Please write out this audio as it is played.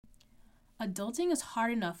Adulting is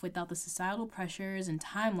hard enough without the societal pressures and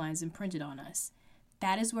timelines imprinted on us.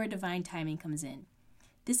 That is where divine timing comes in.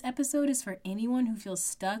 This episode is for anyone who feels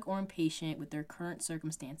stuck or impatient with their current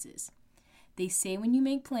circumstances. They say when you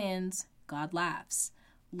make plans, God laughs.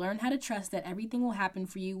 Learn how to trust that everything will happen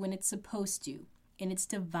for you when it's supposed to, in its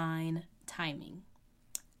divine timing.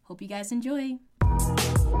 Hope you guys enjoy.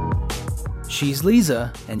 She's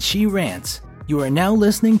Leeza, and she rants. You are now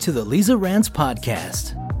listening to the Leeza Rants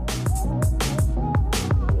podcast.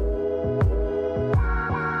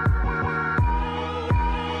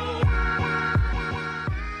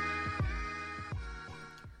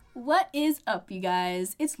 What is up, you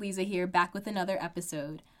guys? It's Leeza here, back with another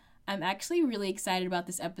episode. I'm actually really excited about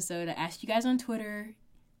this episode. I asked you guys on Twitter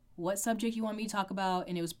what subject you want me to talk about,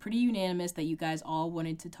 and it was pretty unanimous that you guys all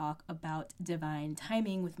wanted to talk about divine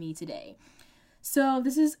timing with me today. So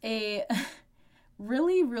this is a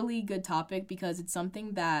really, really good topic because it's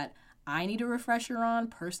something that I need a refresher on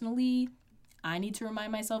personally. I need to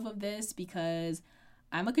remind myself of this because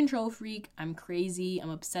I'm a control freak, I'm crazy, I'm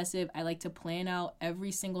obsessive, I like to plan out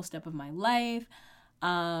every single step of my life,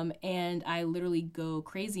 and I literally go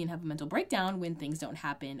crazy and have a mental breakdown when things don't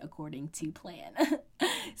happen according to plan.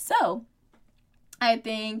 So, I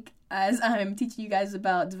think as I'm teaching you guys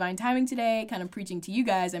about divine timing today, kind of preaching to you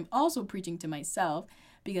guys, I'm also preaching to myself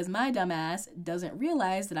because my dumbass doesn't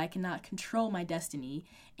realize that I cannot control my destiny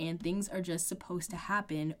and things are just supposed to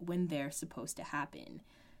happen when they're supposed to happen.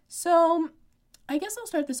 So, I guess I'll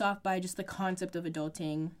start this off by just the concept of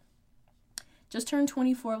adulting. Just turned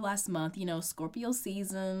 24 last month, Scorpio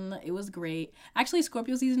season. It was great. Actually,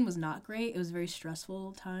 Scorpio season was not great. It was a very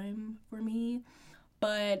stressful time for me.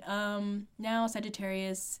 But now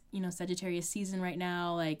Sagittarius season right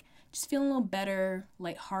now, just feeling a little better,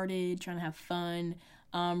 lighthearted, trying to have fun,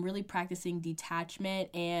 really practicing detachment.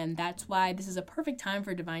 And that's why this is a perfect time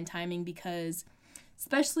for divine timing because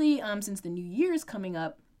especially since the new year is coming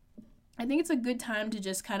up, I think it's a good time to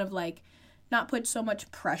just kind of not put so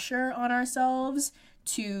much pressure on ourselves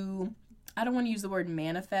to, I don't want to use the word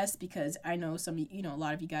manifest because I know a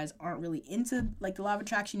lot of you guys aren't really into the law of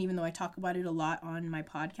attraction, even though I talk about it a lot on my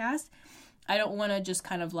podcast. I don't want to just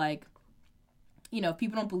kind of if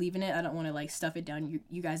people don't believe in it, I don't want to stuff it down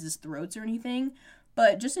you guys' throats or anything.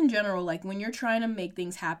 But just in general, when you're trying to make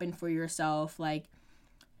things happen for yourself,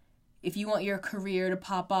 if you want your career to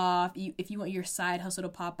pop off, if you want your side hustle to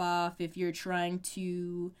pop off, if you're trying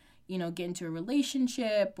to, get into a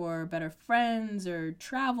relationship or better friends or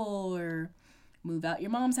travel or move out your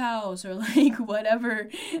mom's house or whatever.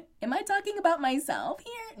 Am I talking about myself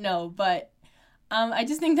here? No, but I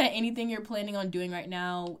just think that anything you're planning on doing right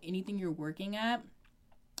now, anything you're working at,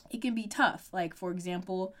 it can be tough. For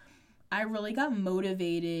example, I really got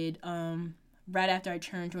motivated right after I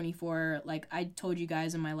turned 24, I told you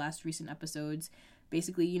guys in my last recent episodes,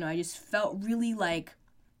 basically, I just felt really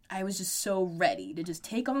I was just so ready to just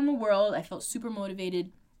take on the world. I felt super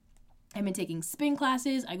motivated. I've been taking spin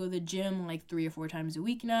classes. I go to the gym 3 or 4 times a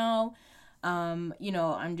week now. I'm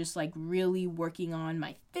just really working on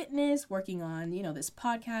my fitness, working on, this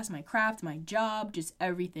podcast, my craft, my job, just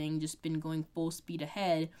everything, just been going full speed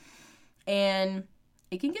ahead. And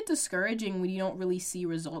it can get discouraging when you don't really see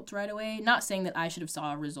results right away. Not saying that I should have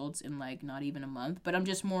saw results in not even a month, but I'm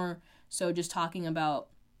just more so just talking about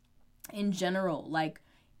in general,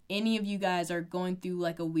 any of you guys are going through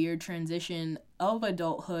a weird transition of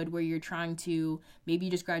adulthood where you're trying to, maybe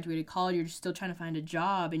you just graduated college, you're still trying to find a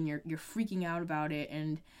job and you're freaking out about it.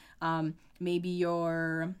 And maybe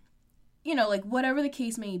you're, whatever the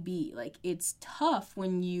case may be, it's tough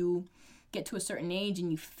when you get to a certain age and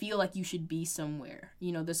you feel like you should be somewhere.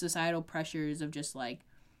 The societal pressures of just okay,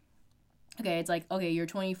 it's okay, you're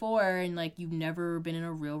 24 and you've never been in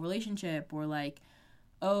a real relationship, or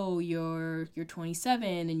oh, you're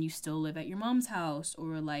 27 and you still live at your mom's house,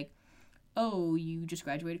 or oh, you just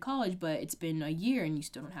graduated college but it's been a year and you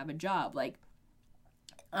still don't have a job.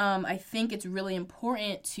 I think it's really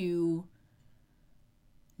important to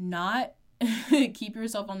not keep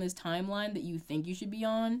yourself on this timeline that you think you should be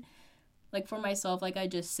on. For myself, I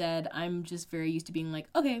just said, I'm just very used to being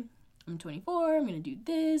okay, I'm 24, I'm going to do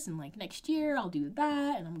this, and next year I'll do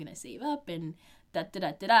that, and I'm going to save up, and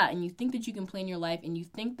da-da-da-da-da. And you think that you can plan your life, and you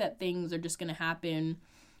think that things are just going to happen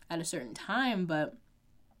at a certain time, but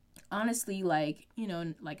honestly, like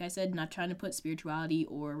I said, not trying to put spirituality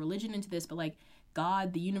or religion into this, but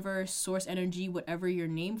God, the universe, source energy, whatever your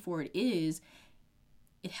name for it is,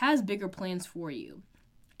 it has bigger plans for you.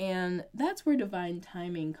 And that's where divine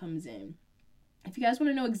timing comes in. If you guys want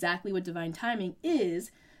to know exactly what divine timing is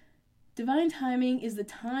the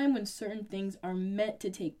time when certain things are meant to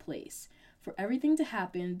take place. For everything to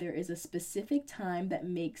happen, there is a specific time that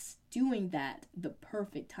makes doing that the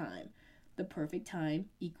perfect time. The perfect time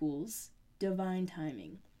equals divine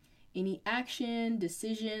timing. Any action,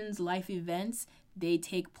 decisions, life events, they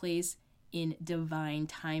take place in divine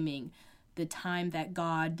timing. The time that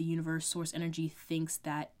God, the universe, source energy thinks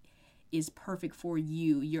that is perfect for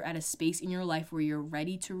you. You're at a space in your life where you're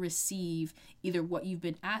ready to receive either what you've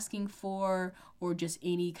been asking for or just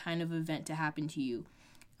any kind of event to happen to you.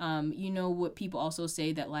 You know what people also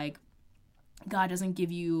say, that like God doesn't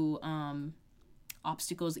give you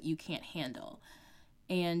obstacles that you can't handle.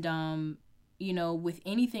 And you know, with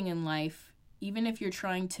anything in life, even if you're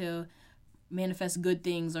trying to manifest good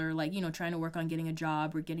things, or like, you know, trying to work on getting a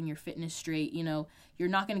job or getting your fitness straight, you know, you're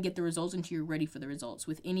not going to get the results until you're ready for the results.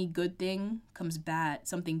 With any good thing comes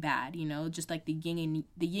something bad, you know, just like the yin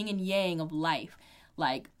and yang of life.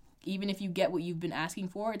 Like, even if you get what you've been asking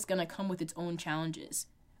for, it's going to come with its own challenges.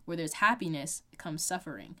 Where there's happiness, comes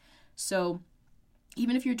suffering. So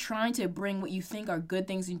even if you're trying to bring what you think are good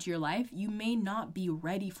things into your life, you may not be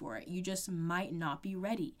ready for it. You just might not be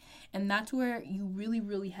ready. And that's where you really,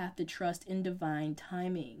 really have to trust in divine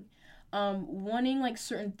timing. Wanting like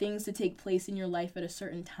certain things to take place in your life at a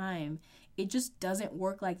certain time, it just doesn't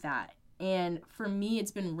work like that. And for me,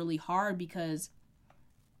 it's been really hard because,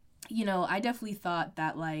 you know, I definitely thought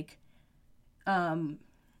that like,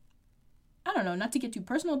 I don't know, not to get too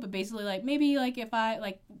personal, but basically, like, maybe, like, if I,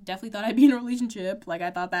 like, definitely thought I'd be in a relationship, like, I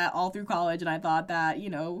thought that all through college, and I thought that, you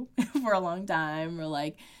know, for a long time, or,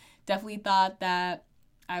 like, definitely thought that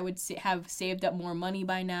I would have saved up more money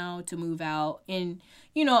by now to move out, and,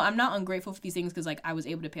 you know, I'm not ungrateful for these things, because, like, I was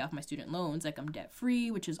able to pay off my student loans, like, I'm debt-free,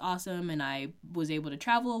 which is awesome, and I was able to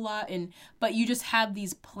travel a lot, but you just have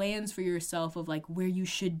these plans for yourself of, like, where you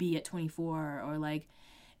should be at 24, or, like,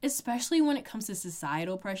 especially when it comes to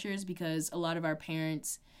societal pressures, because a lot of our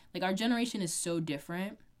parents, like, our generation is so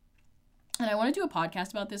different. And I want to do a podcast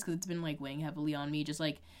about this because it's been, like, weighing heavily on me. Just,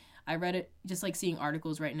 like, I read it, just, like, seeing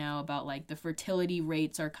articles right now about, like, the fertility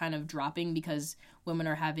rates are kind of dropping because women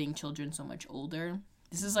are having children so much older.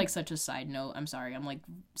 This is, like, such a side note. I'm sorry. I'm, like,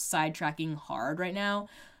 sidetracking hard right now.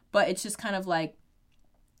 But it's just kind of, like,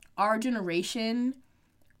 our generation,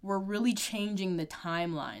 we're really changing the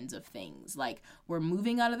timelines of things. Like, we're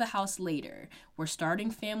moving out of the house later. We're starting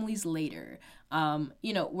families later.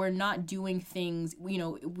 You know, we're not doing things, you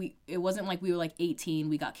know, it wasn't like we were like 18,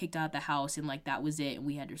 we got kicked out of the house and like that was it and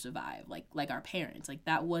we had to survive. Like our parents, like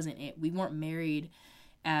that wasn't it. We weren't married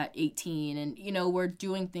at 18 and, you know, we're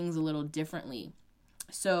doing things a little differently.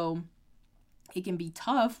 So it can be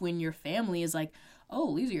tough when your family is like,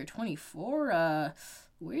 oh, Leeza, you're 24,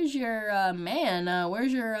 where's your man?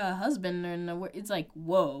 Where's your husband? And it's like,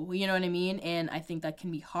 whoa, you know what I mean? And I think that can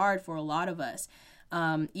be hard for a lot of us,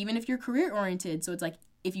 even if you're career-oriented. So it's like,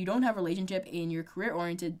 if you don't have a relationship and you're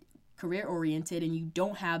career-oriented and you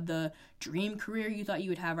don't have the dream career you thought you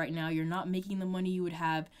would have right now, you're not making the money you would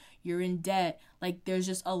have, you're in debt, like there's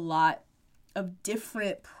just a lot of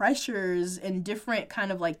different pressures and different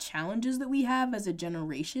kind of like challenges that we have as a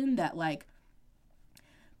generation that like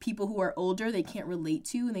people who are older, they can't relate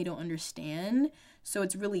to and they don't understand. So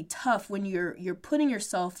it's really tough when you're putting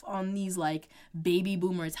yourself on these like baby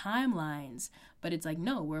boomer timelines. But it's like,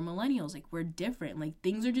 no, we're millennials. Like, we're different. Like,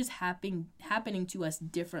 things are just happening to us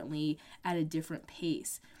differently at a different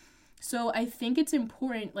pace. So I think it's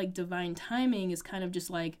important, like, divine timing is kind of just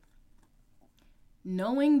like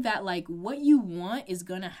knowing that like what you want is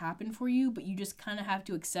gonna happen for you, but you just kind of have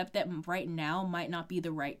to accept that right now might not be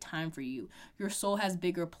the right time for you. Your soul has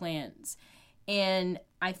bigger plans. And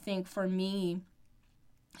I think for me,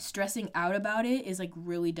 stressing out about it is like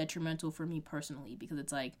really detrimental for me personally, because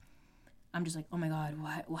it's like I'm just like, oh my God,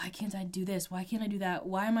 why can't I do this? Why can't I do that?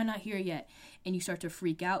 Why am I not here yet? And you start to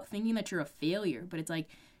freak out thinking that you're a failure. But it's like,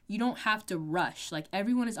 you don't have to rush. Like,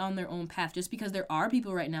 everyone is on their own path. Just because there are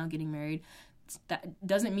people right now getting married, that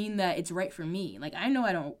doesn't mean that it's right for me. Like, I know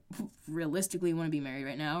I don't realistically want to be married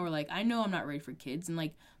right now, or like I know I'm not ready for kids, and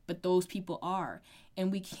like, but those people are. And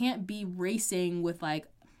we can't be racing with like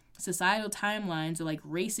societal timelines, or like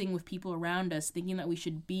racing with people around us thinking that we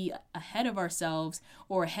should be ahead of ourselves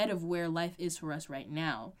or ahead of where life is for us right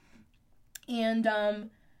now. And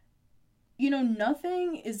you know,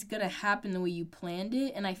 nothing is gonna happen the way you planned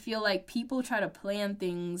it. And I feel like people try to plan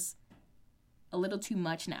things a little too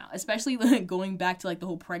much now, especially like going back to like the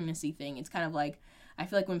whole pregnancy thing. It's kind of like, I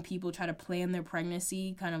feel like when people try to plan their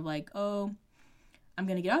pregnancy, kind of like, oh, I'm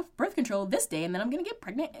going to get off birth control this day and then I'm going to get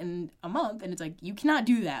pregnant in a month. And it's like, you cannot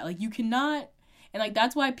do that. Like, you cannot. And like,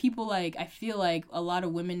 that's why people like, I feel like a lot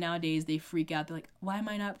of women nowadays, they freak out. They're like, why am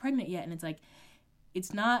I not pregnant yet? And it's like,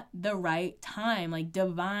 it's not the right time, like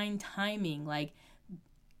divine timing. Like,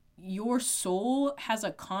 your soul has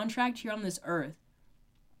a contract here on this earth,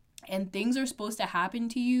 and things are supposed to happen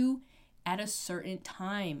to you at a certain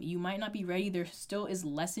time. You might not be ready. There still is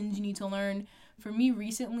lessons you need to learn. For me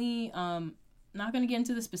recently, not going to get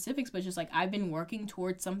into the specifics, but just like I've been working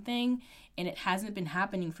towards something and it hasn't been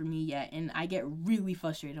happening for me yet. And I get really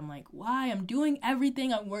frustrated. I'm like, why? I'm doing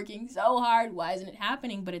everything. I'm working so hard. Why isn't it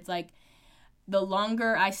happening? But it's like, the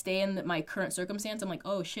longer I stay in my current circumstance, I'm like,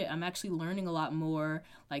 oh shit, I'm actually learning a lot more.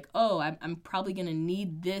 Like, oh, I'm probably going to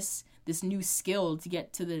need this new skill to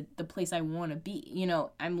get to the place I want to be. You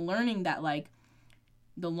know, I'm learning that, like,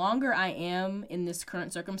 the longer I am in this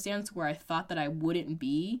current circumstance where I thought that I wouldn't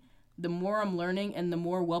be, the more I'm learning and the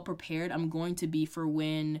more well prepared I'm going to be for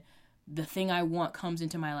when the thing I want comes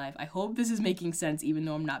into my life. I hope this is making sense, even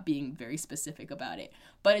though I'm not being very specific about it.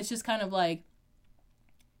 But it's just kind of like,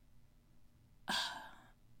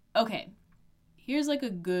 okay, here's a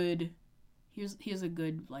good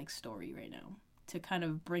like story right now to kind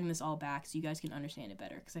of bring this all back so you guys can understand it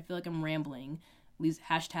better, because I feel like I'm rambling.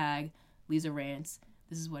 Hashtag Leeza Rants.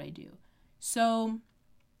 This is what I do. So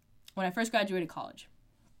when I first graduated college,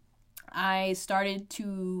 I started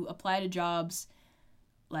to apply to jobs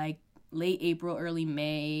like late April, early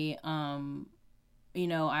May. You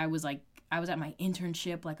know, I was at my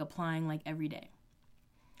internship, like applying like every day.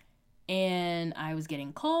 And I was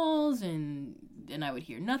getting calls and I would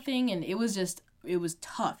hear nothing. And it was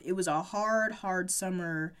tough. It was a hard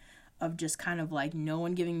summer of just kind of like no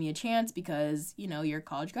one giving me a chance, because, you know, you're a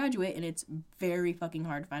college graduate and it's very fucking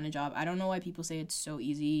hard to find a job. I don't know why people say it's so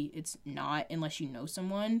easy. It's not, unless you know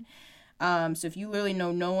someone. So if you literally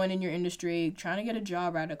know no one in your industry, trying to get a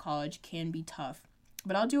job out of college can be tough.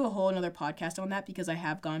 But I'll do a whole another podcast on that, because I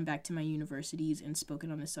have gone back to my universities and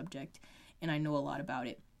spoken on this subject and I know a lot about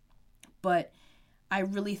it. But I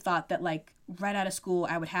really thought that, like, right out of school,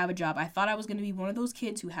 I would have a job. I thought I was going to be one of those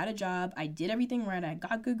kids who had a job. I did everything right. I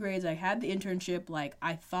got good grades. I had the internship. Like,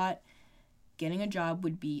 I thought getting a job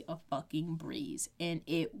would be a fucking breeze. And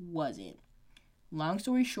it wasn't. Long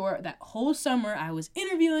story short, that whole summer, I was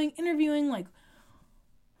interviewing, like,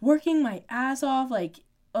 working my ass off. Like,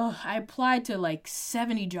 I applied to like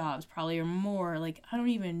 70 jobs probably or more. Like, I don't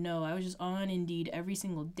even know. I was just on Indeed every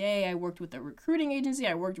single day. I worked with a recruiting agency.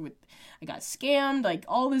 I got scammed. Like,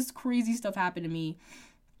 all this crazy stuff happened to me.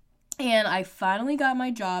 And I finally got my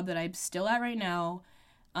job that I'm still at right now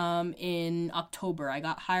in October. I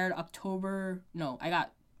got hired I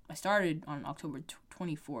started on October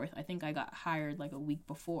 24th. I think I got hired like a week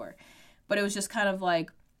before. But it was just kind of like,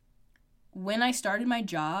 when I started my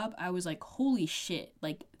job, I was like, holy shit,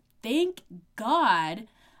 like, thank God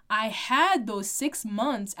I had those 6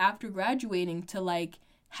 months after graduating to, like,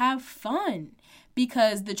 have fun.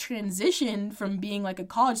 Because the transition from being, like, a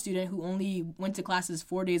college student who only went to classes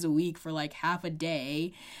 4 days a week for, like, half a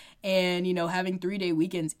day and, you know, having 3-day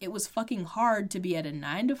weekends, it was fucking hard to be at a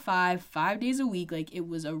 9 to 5, 5 days a week. Like, it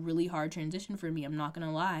was a really hard transition for me, I'm not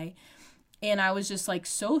gonna lie. And I was just, like,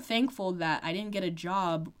 so thankful that I didn't get a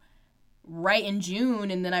job right in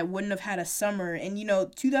June, and then I wouldn't have had a summer. And, you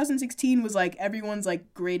know, 2016 was like everyone's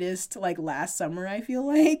like greatest like last summer, I feel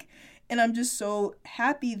like. And I'm just so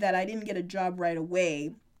happy that I didn't get a job right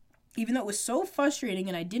away, even though it was so frustrating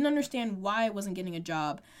and I didn't understand why I wasn't getting a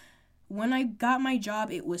job. When I got my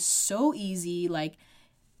job, it was so easy. Like,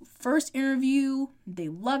 first interview, they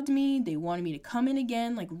loved me. They wanted me to come in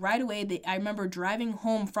again. Like, right away, I remember driving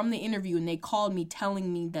home from the interview and they called me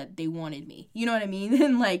telling me that they wanted me. You know what I mean?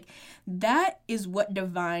 And, like, that is what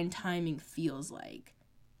divine timing feels like.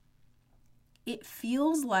 It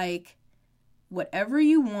feels like whatever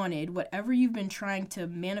you wanted, whatever you've been trying to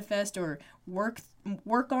manifest or work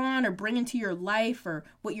on or bring into your life, or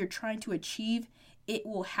what you're trying to achieve, it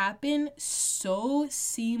will happen so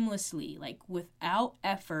seamlessly, like without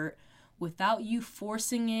effort, without you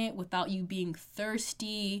forcing it, without you being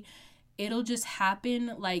thirsty. It'll just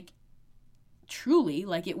happen like truly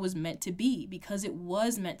like it was meant to be, because it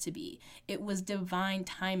was meant to be. It was divine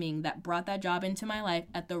timing that brought that job into my life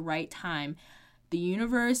at the right time. The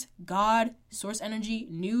universe, God, source energy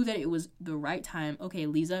knew that it was the right time. Okay,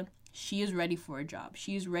 Leeza, she is ready for a job.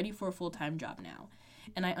 She is ready for a full-time job now.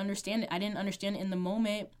 And I understand it. I didn't understand it in the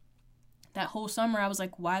moment. That whole summer, I was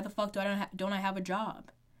like, why the fuck don't I have a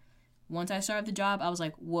job? Once I started the job, I was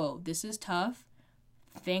like, whoa, this is tough.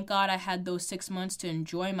 Thank God I had those 6 months to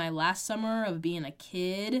enjoy my last summer of being a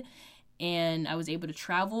kid. And I was able to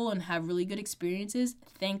travel and have really good experiences.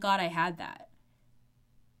 Thank God I had that.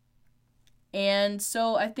 And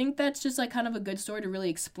so I think that's just like kind of a good story to really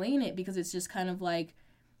explain it, because it's just kind of like,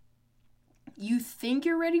 you think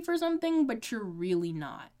you're ready for something, but you're really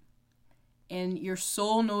not. And your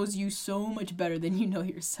soul knows you so much better than you know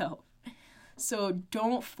yourself. So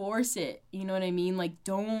don't force it. You know what I mean? Like,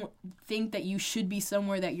 don't think that you should be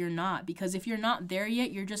somewhere that you're not. Because if you're not there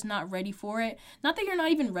yet, you're just not ready for it. Not that you're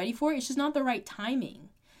not even ready for it. It's just not the right timing.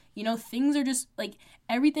 You know, things are just, like,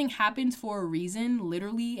 everything happens for a reason,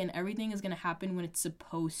 literally. And everything is going to happen when it's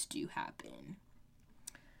supposed to happen.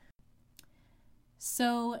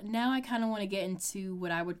 So now I kind of want to get into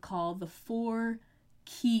what I would call the 4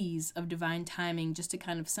 keys of divine timing, just to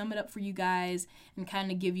kind of sum it up for you guys and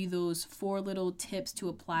kind of give you those 4 little tips to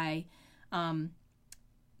apply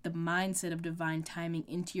the mindset of divine timing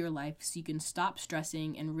into your life so you can stop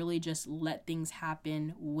stressing and really just let things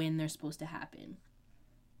happen when they're supposed to happen.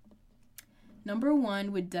 Number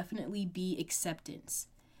 1 would definitely be acceptance.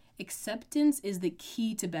 Acceptance is the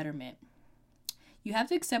key to betterment. You have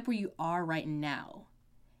to accept where you are right now.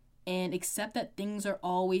 And accept that things are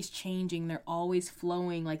always changing. They're always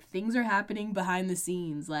flowing. Like, things are happening behind the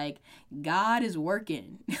scenes. Like, God is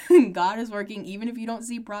working. God is working. Even if you don't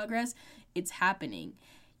see progress, it's happening.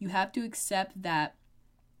 You have to accept that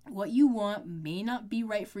what you want may not be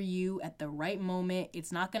right for you at the right moment.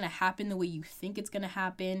 It's not going to happen the way you think it's going to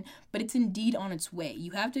happen, but it's indeed on its way.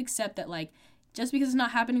 You have to accept that, like, just because it's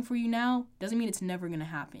not happening for you now doesn't mean it's never going to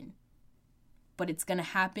happen. But it's going to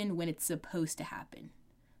happen when it's supposed to happen.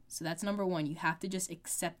 So that's number 1. You have to just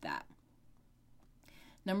accept that.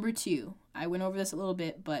 Number 2, I went over this a little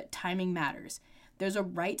bit, but timing matters. There's a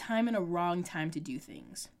right time and a wrong time to do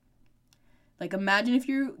things. Like, imagine if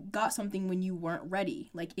you got something when you weren't ready.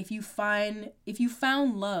 Like, if you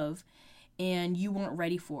found love and you weren't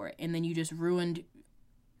ready for it, and then you just ruined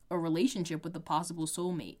a relationship with a possible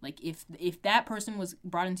soulmate. Like, if that person was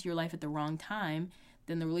brought into your life at the wrong time,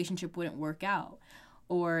 then the relationship wouldn't work out.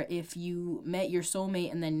 Or if you met your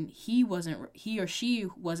soulmate and then he or she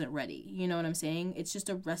wasn't ready. You know what I'm saying? It's just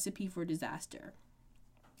a recipe for disaster.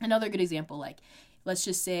 Another good example, like, let's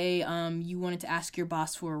just say you wanted to ask your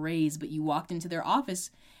boss for a raise, but you walked into their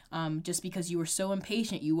office just because you were so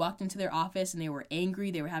impatient. You walked into their office and they were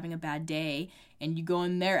angry, they were having a bad day, and you go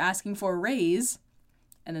in there asking for a raise,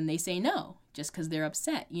 and then they say no just because they're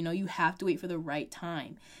upset. You know, you have to wait for the right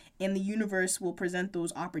time. And the universe will present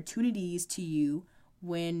those opportunities to you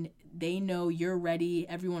when they know you're ready,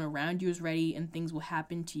 everyone around you is ready, and things will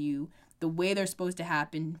happen to you the way they're supposed to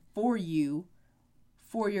happen for you,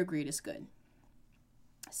 for your greatest good.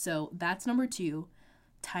 So that's number 2,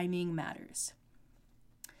 timing matters.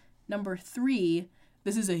 Number 3,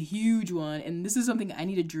 this is a huge one, and this is something I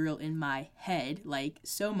need to drill in my head, like,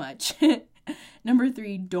 so much. Number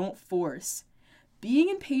 3, don't force. Being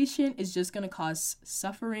impatient is just going to cause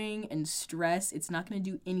suffering and stress. It's not going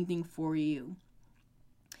to do anything for you.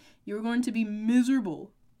 You're going to be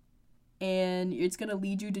miserable, and it's going to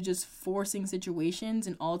lead you to just forcing situations,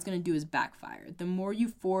 and all it's going to do is backfire. The more you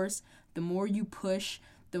force, the more you push,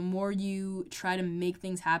 the more you try to make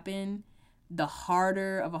things happen, the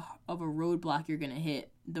harder of a roadblock you're going to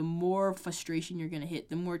hit, the more frustration you're going to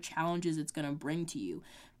hit, the more challenges it's going to bring to you.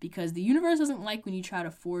 Because the universe doesn't like when you try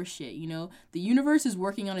to force shit, you know? The universe is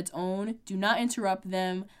working on its own. Do not interrupt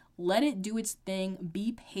them. Let it do its thing.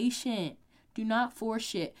 Be patient. Do not force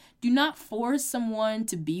shit. Do not force someone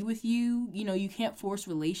to be with you. You know, you can't force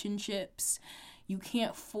relationships. You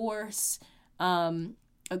can't force a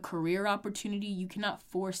career opportunity. You cannot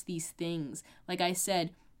force these things. Like I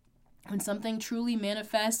said, when something truly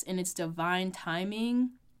manifests in its divine timing,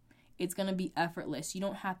 it's going to be effortless. You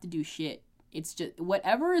don't have to do shit. It's just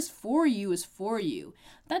whatever is for you is for you.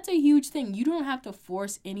 That's a huge thing. You don't have to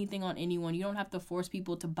force anything on anyone. You don't have to force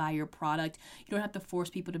people to buy your product. You don't have to force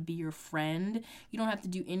people to be your friend. You don't have to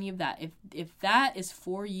do any of that. If that is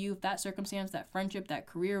for you, if that circumstance, that friendship, that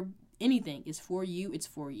career, anything is for you, it's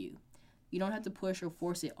for you. You don't have to push or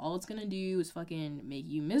force it. All it's going to do is fucking make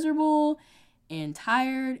you miserable and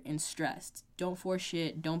tired and stressed. Don't force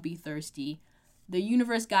shit. Don't be thirsty. The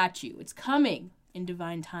universe got you. It's coming in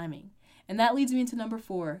divine timing. And that leads me into number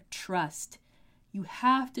 4, trust. You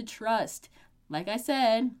have to trust. Like I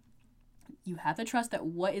said, you have to trust that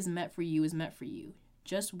what is meant for you is meant for you.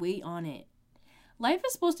 Just wait on it. Life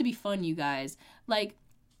is supposed to be fun, you guys. Like,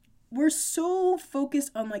 we're so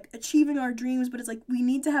focused on, like, achieving our dreams, but it's like we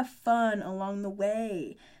need to have fun along the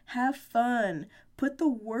way. Have fun. Put the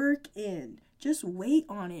work in. Just wait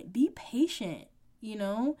on it. Be patient, you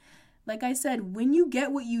know? Like I said, when you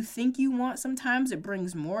get what you think you want, sometimes it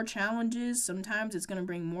brings more challenges. Sometimes it's going to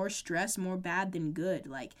bring more stress, more bad than good.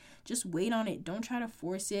 Like, just wait on it. Don't try to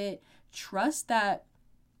force it. Trust that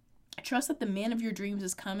the man of your dreams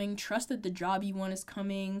is coming. Trust that the job you want is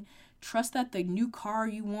coming. Trust that the new car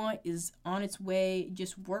you want is on its way.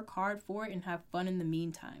 Just work hard for it and have fun in the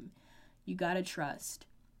meantime. You gotta trust.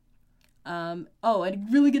 A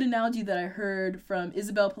really good analogy that I heard from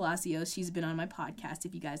Isabel Palacios. She's been on my podcast.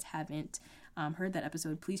 If you guys haven't heard that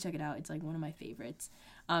episode, please check it out. It's like one of my favorites.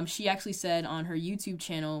 She actually said on her YouTube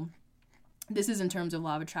channel, this is in terms of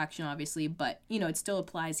law of attraction, obviously, but, it still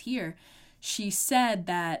applies here. She said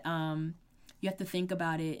that you have to think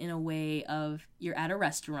about it in a way of you're at a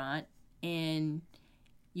restaurant and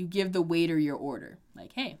you give the waiter your order.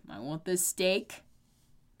 Like, hey, I want this steak,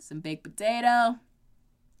 some baked potato.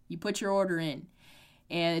 You put your order in.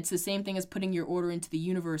 And it's the same thing as putting your order into the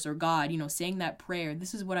universe or God, saying that prayer.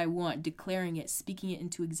 This is what I want, declaring it, speaking it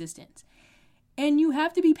into existence. And you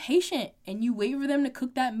have to be patient and you wait for them to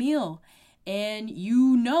cook that meal. And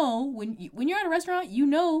when you're at a restaurant,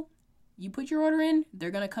 you put your order in,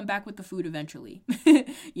 they're going to come back with the food eventually.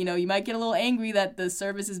 You might get a little angry that the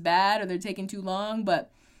service is bad or they're taking too long,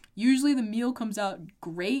 but usually the meal comes out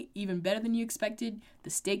great, even better than you expected. The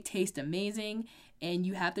steak tastes amazing. And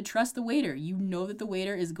you have to trust the waiter. You know that the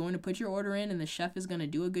waiter is going to put your order in and the chef is going to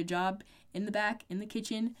do a good job in the back, in the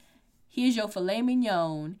kitchen. Here's your filet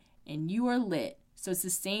mignon and you are lit. So it's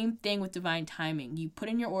the same thing with divine timing. You put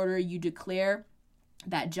in your order, you declare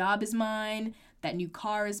that job is mine, that new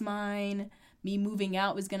car is mine, me moving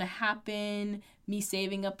out is going to happen, me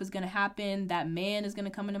saving up is going to happen, that man is going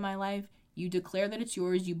to come into my life. You declare that it's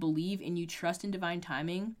yours, you believe and you trust in divine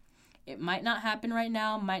timing. It might not happen right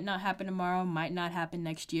now, might not happen tomorrow, might not happen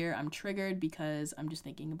next year. I'm triggered because I'm just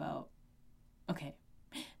thinking about, okay,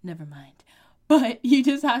 never mind. But you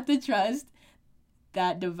just have to trust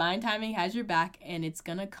that divine timing has your back and it's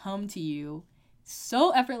going to come to you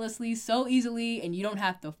so effortlessly, so easily, and you don't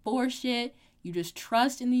have to force it. You just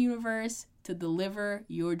trust in the universe to deliver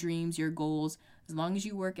your dreams, your goals, as long as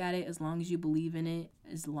you work at it, as long as you believe in it,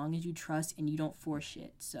 as long as you trust and you don't force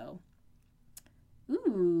it. So,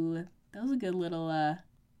 that was a good little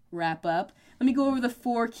wrap up. Let me go over the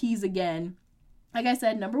 4 keys again. Like I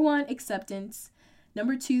said, number 1, acceptance.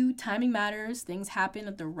 Number 2, timing matters. Things happen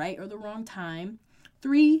at the right or the wrong time.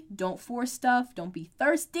 3, don't force stuff. Don't be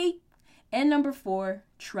thirsty. And number 4,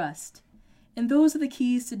 trust. And those are the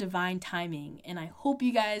keys to divine timing. And I hope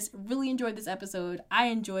you guys really enjoyed this episode. I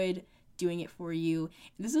enjoyed doing it for you.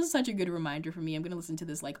 And this is such a good reminder for me. I'm going to listen to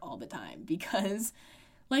this all the time because,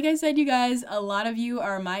 like I said, you guys, a lot of you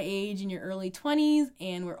are my age in your early 20s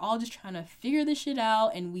and we're all just trying to figure this shit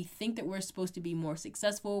out. And we think that we're supposed to be more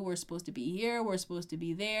successful. We're supposed to be here. We're supposed to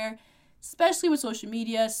be there, especially with social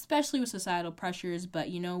media, especially with societal pressures. But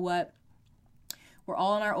you know what? We're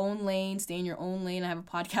all in our own lane. Stay in your own lane. I have a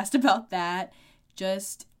podcast about that.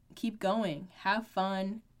 Just keep going. Have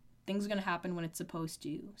fun. Things are going to happen when it's supposed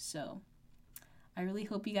to. So I really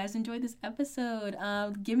hope you guys enjoyed this episode.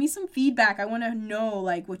 Give me some feedback. I want to know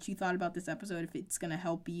what you thought about this episode, if it's going to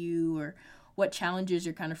help you or what challenges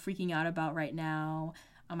you're kind of freaking out about right now.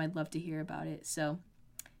 I'd love to hear about it. So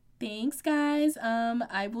thanks, guys.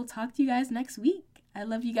 I will talk to you guys next week. I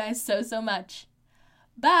love you guys so, so much.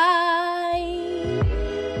 Bye.